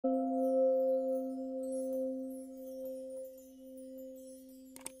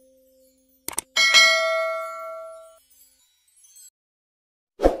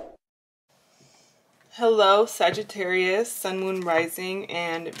Hello, Sagittarius, Sun, Moon, Rising,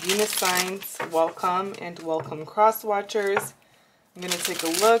 and Venus signs. Welcome and welcome, cross watchers. I'm going to take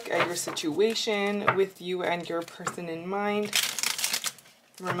a look at your situation with you and your person in mind.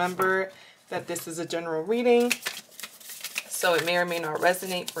 Remember that this is a general reading, so it may or may not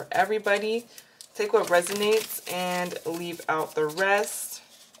resonate for everybody. Take what resonates and leave out the rest.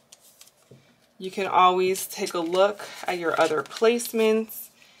 You can always take a look at your other placements,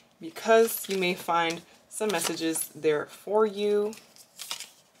 because you may find some messages there for you.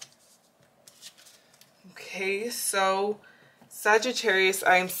 Okay, so Sagittarius,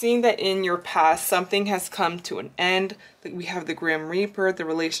 I am seeing that in your past, something has come to an end. We have the Grim Reaper, the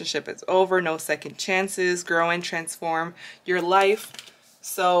relationship is over, no second chances, grow and transform your life.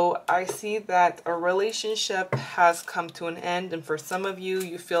 So I see that a relationship has come to an end, and for some of you,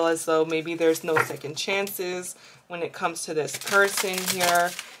 you feel as though maybe there's no second chances when it comes to this person here.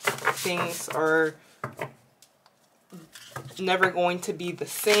 Things are never going to be the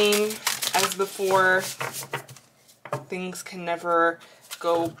same as before. Things can never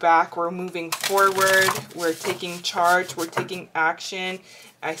go back. We're moving forward. We're taking charge. We're taking action.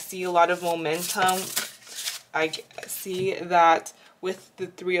 I see a lot of momentum. I see that with the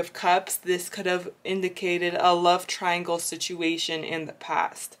Three of Cups, this could have indicated a love triangle situation in the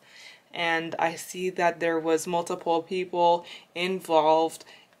past. And I see that there was multiple people involved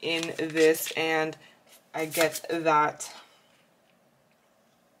in this, and I get that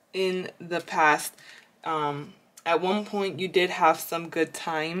in the past, at one point you did have some good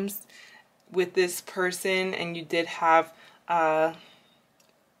times with this person, and you did have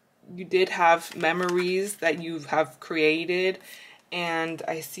memories that you have created. And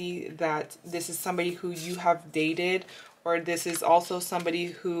I see that this is somebody who you have dated, or this is also somebody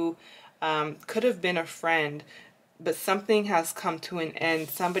who could have been a friend, but something has come to an end.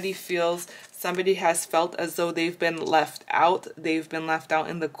 Somebody has felt as though they've been left out. They've been left out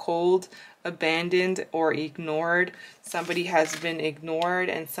in the cold, abandoned, or ignored. Somebody has been ignored,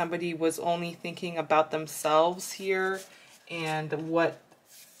 and somebody was only thinking about themselves here and what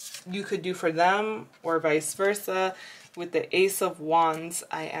you could do for them, or vice versa. With the Ace of Wands,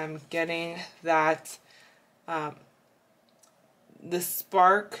 I am getting that the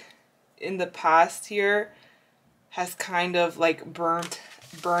spark in the past here has kind of like burned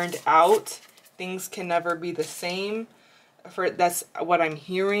out. Things can never be the same. That's what I'm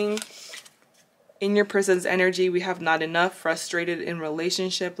hearing. In your person's energy, we have not enough, frustrated in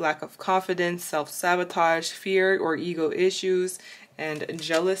relationship, lack of confidence, self-sabotage, fear or ego issues, and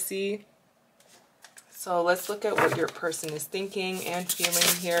jealousy. So let's look at what your person is thinking and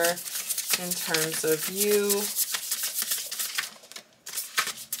feeling here in terms of you.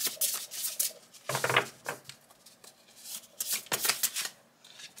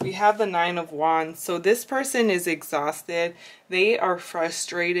 We have the Nine of Wands. So this person is exhausted. They are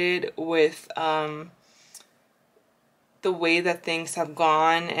frustrated with the way that things have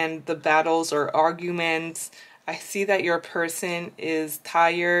gone and the battles or arguments. I see that your person is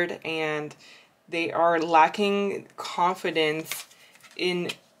tired and they are lacking confidence in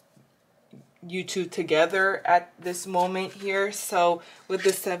you two together at this moment here. So with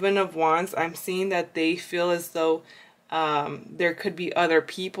the Seven of Wands, I'm seeing that they feel as though there could be other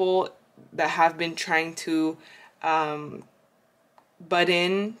people that have been trying to butt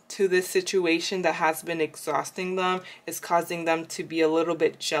in to this situation that has been exhausting them. It's causing them to be a little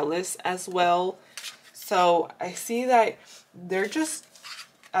bit jealous as well. So I see that they're just,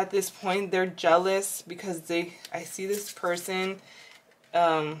 at this point, they're jealous because I see this person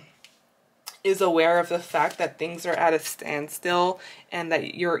is aware of the fact that things are at a standstill and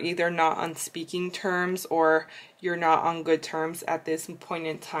that you're either not on speaking terms or you're not on good terms at this point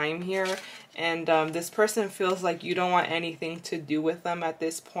in time here. And this person feels like you don't want anything to do with them at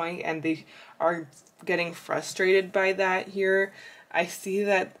this point, and they are getting frustrated by that here. I see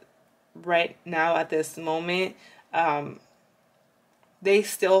that right now at this moment, they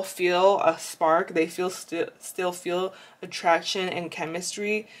still feel a spark. They still feel attraction and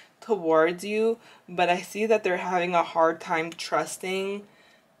chemistry towards you, but I see that they're having a hard time trusting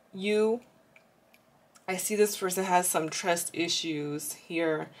you. I see this person has some trust issues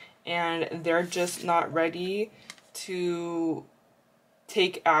here, and they're just not ready to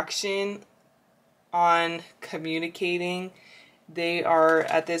take action on communicating. They are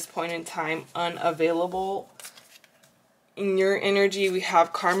at this point in time unavailable. In your energy, we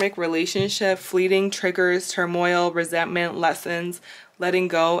have karmic relationship, fleeting triggers, turmoil, resentment, lessons, letting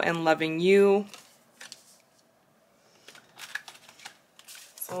go, and loving you.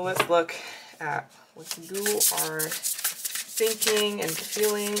 So let's look at what you are thinking and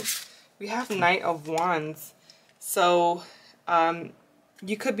feeling we have Knight of Wands. So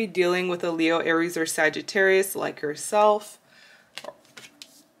you could be dealing with a Leo, Aries, or Sagittarius like yourself.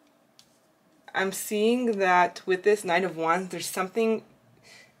 I'm seeing that with this Knight of Wands, there's something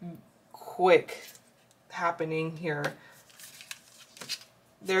quick happening here.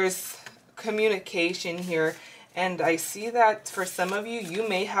 There's communication here, and I see that for some of you, you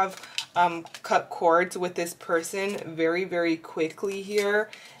may have cut cords with this person very, very quickly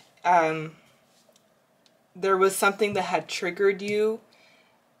here. There was something that had triggered you,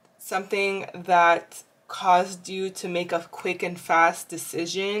 something that caused you to make a quick and fast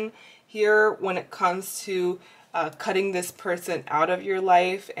decision here when it comes to cutting this person out of your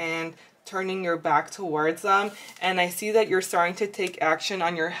life and turning your back towards them. And I see that you're starting to take action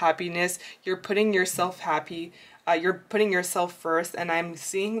on your happiness. You're putting yourself happy. You're putting yourself first. And I'm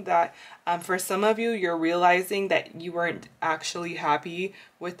seeing that for some of you, you're realizing that you weren't actually happy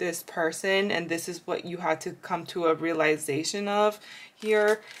with this person. And this is what you had to come to a realization of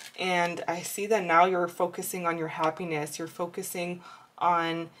here. And I see that now you're focusing on your happiness. You're focusing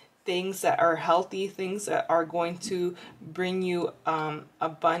on things that are healthy, things that are going to bring you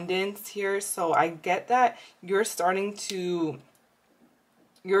abundance here. So I get that you're starting to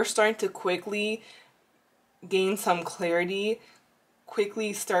quickly gain some clarity,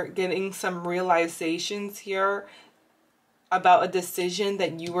 quickly start getting some realizations here about a decision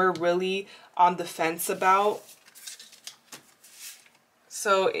that you were really on the fence about.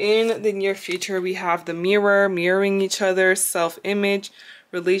 So in the near future, we have the mirror, mirroring each other, self-image,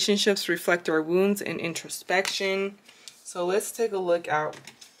 relationships reflect our wounds, and introspection. So let's take a look at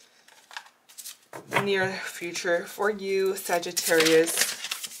the near future for you,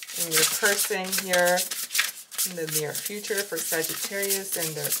 Sagittarius, and your person here. In the near future for Sagittarius and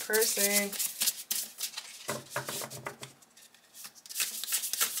their person.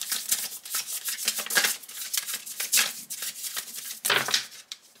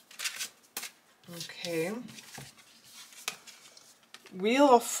 Okay. Wheel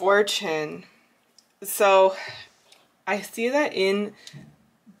of Fortune. So I see that in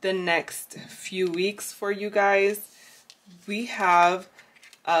the next few weeks for you guys, we have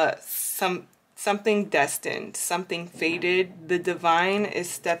something destined, something fated. The divine is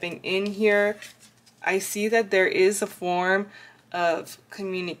stepping in here. I see that there is a form of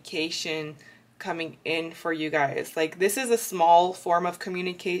communication coming in for you guys. Like, this is a small form of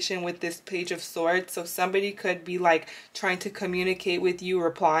communication with this Page of Swords. So somebody could be like trying to communicate with you,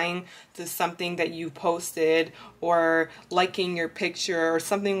 replying to something that you posted or liking your picture or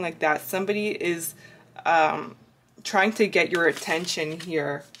something like that. Somebody is trying to get your attention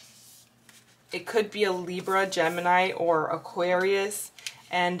here. It could be a Libra, Gemini, or Aquarius.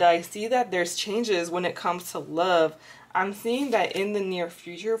 And I see that there's changes when it comes to love. I'm seeing that in the near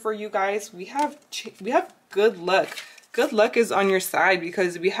future for you guys, we have good luck. Good luck is on your side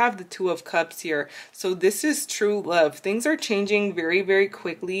because we have the Two of Cups here. So this is true love. Things are changing very, very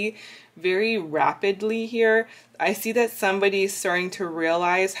quickly, very rapidly here. I see that somebody is starting to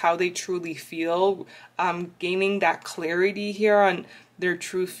realize how they truly feel, gaining that clarity here on their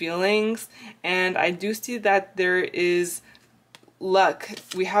true feelings. And I do see that there is luck.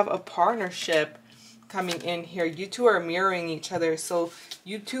 We have a partnership coming in here. You two are mirroring each other, so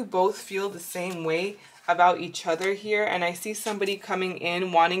you two both feel the same way about each other here. And I see somebody coming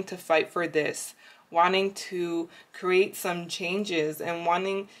in wanting to fight for this, wanting to create some changes, and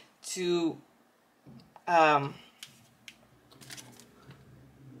wanting to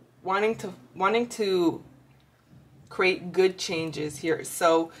create good changes here.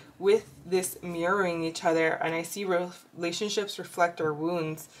 So with this mirroring each other, and I see relationships reflect our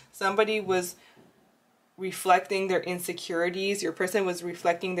wounds. Somebody was reflecting their insecurities. Your person was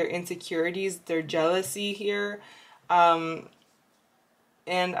reflecting their insecurities, their jealousy here. And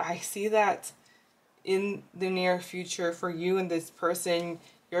I see that in the near future for you and this person,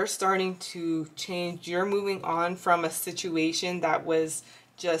 you're starting to change. You're moving on from a situation that was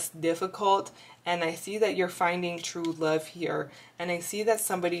just difficult. And I see that you're finding true love here. And I see that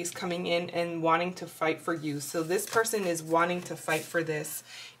somebody's coming in and wanting to fight for you. So this person is wanting to fight for this.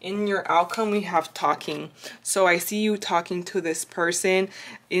 In your outcome, we have talking. So I see you talking to this person,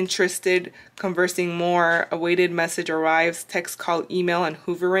 interested, conversing more. Awaited message arrives, text, call, email, and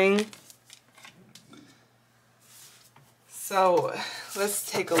hoovering. So let's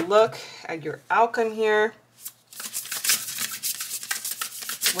take a look at your outcome here.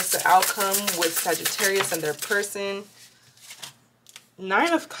 What's the outcome with Sagittarius and their person?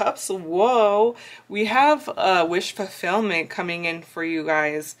 Nine of Cups. Whoa, we have wish fulfillment coming in for you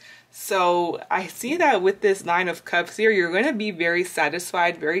guys. So I see that with this Nine of Cups here, you're going to be very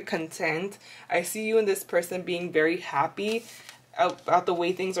satisfied, very content. I see you and this person being very happy about the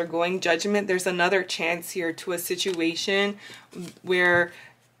way things are going. Judgment, there's another chance here to a situation where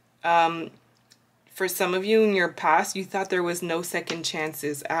for some of you in your past, you thought there was no second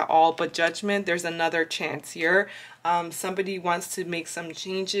chances at all, but Judgment, there's another chance here. Somebody wants to make some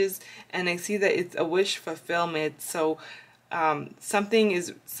changes, and I see that it's a wish fulfillment. So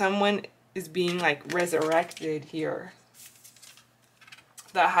someone is being like resurrected here.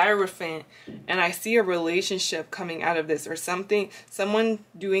 The Hierophant, and I see a relationship coming out of this, or someone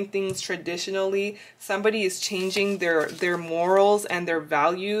doing things traditionally. Somebody is changing their morals and their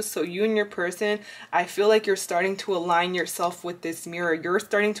values. So you and your person, I feel like you're starting to align yourself with this mirror. You're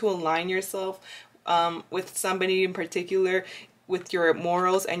starting to align yourself with somebody in particular, with your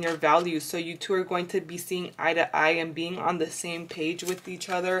morals and your values. So you two are going to be seeing eye to eye and being on the same page with each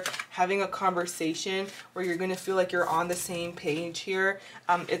other, having a conversation where you're going to feel like you're on the same page here.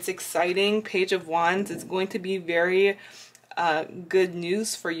 It's exciting. Page of Wands is going to be very good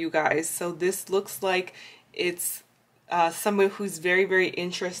news for you guys. So this looks like it's someone who's very, very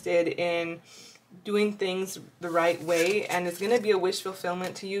interested in doing things the right way, and it's going to be a wish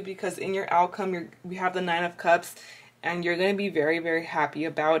fulfillment to you, because in your outcome we have the Nine of Cups, and you're going to be very, very happy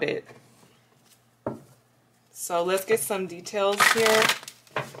about it. So let's get some details here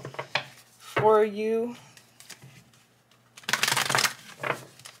for you.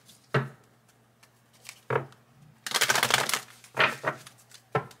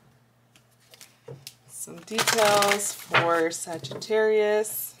 Some details for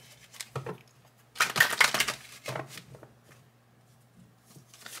Sagittarius.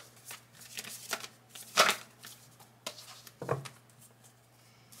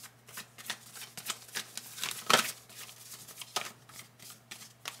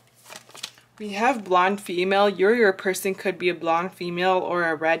 We have blonde female. Your person could be a blonde female or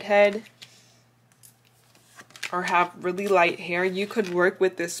a redhead, or have really light hair. You could work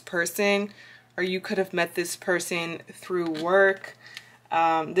with this person, or you could have met this person through work.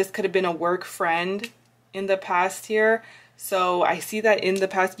 This could have been a work friend in the past here. So I see that in the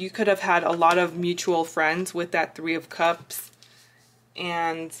past you could have had a lot of mutual friends with that Three of Cups.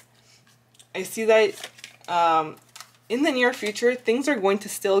 And I see that in the near future, things are going to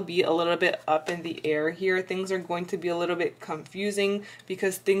still be a little bit up in the air here. Things are going to be a little bit confusing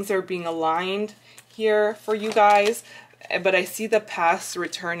because things are being aligned here for you guys. But I see the past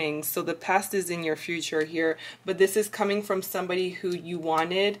returning. So the past is in your future here. But this is coming from somebody who you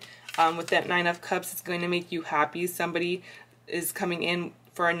wanted. With that Nine of Cups, it's going to make you happy. Somebody is coming in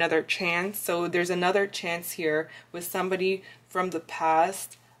for another chance. So there's another chance here with somebody from the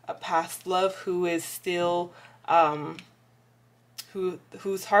past, a past love who is still...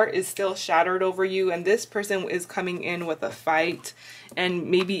 whose heart is still shattered over you, and this person is coming in with a fight and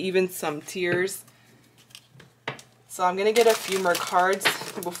maybe even some tears. So I'm gonna get a few more cards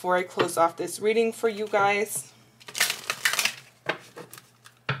before I close off this reading for you guys.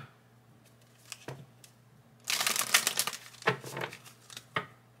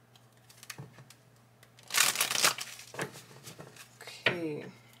 Okay.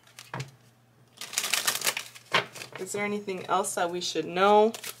 Is there anything else that we should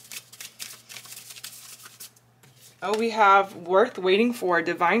know? Oh, we have worth waiting for.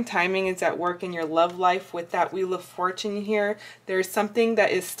 Divine timing is at work in your love life with that Wheel of Fortune here. There's something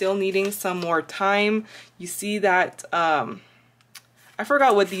that is still needing some more time. You see that, I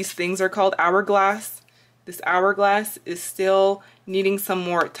forgot what these things are called, hourglass. This hourglass is still needing some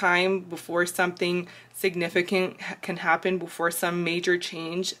more time before something significant can happen, before some major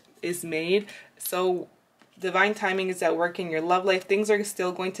change is made. So divine timing is at work in your love life. Things are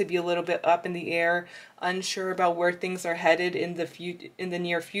still going to be a little bit up in the air, unsure about where things are headed in the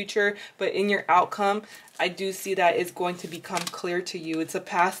near future. But in your outcome, I do see that it's going to become clear to you. It's a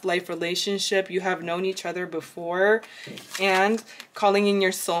past life relationship. You have known each other before, and calling in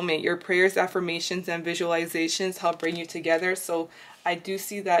your soulmate. Your prayers, affirmations, and visualizations help bring you together. So I do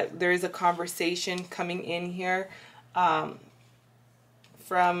see that there is a conversation coming in here.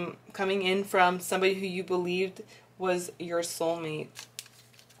 Coming in from somebody who you believed was your soulmate.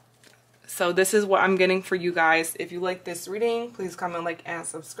 So this is what I'm getting for you guys. If you like this reading, please comment, like, and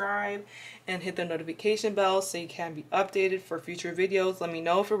subscribe, and hit the notification bell so you can be updated for future videos. Let me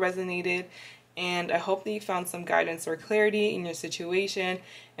know if it resonated, and I hope that you found some guidance or clarity in your situation,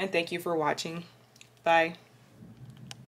 and thank you for watching. Bye.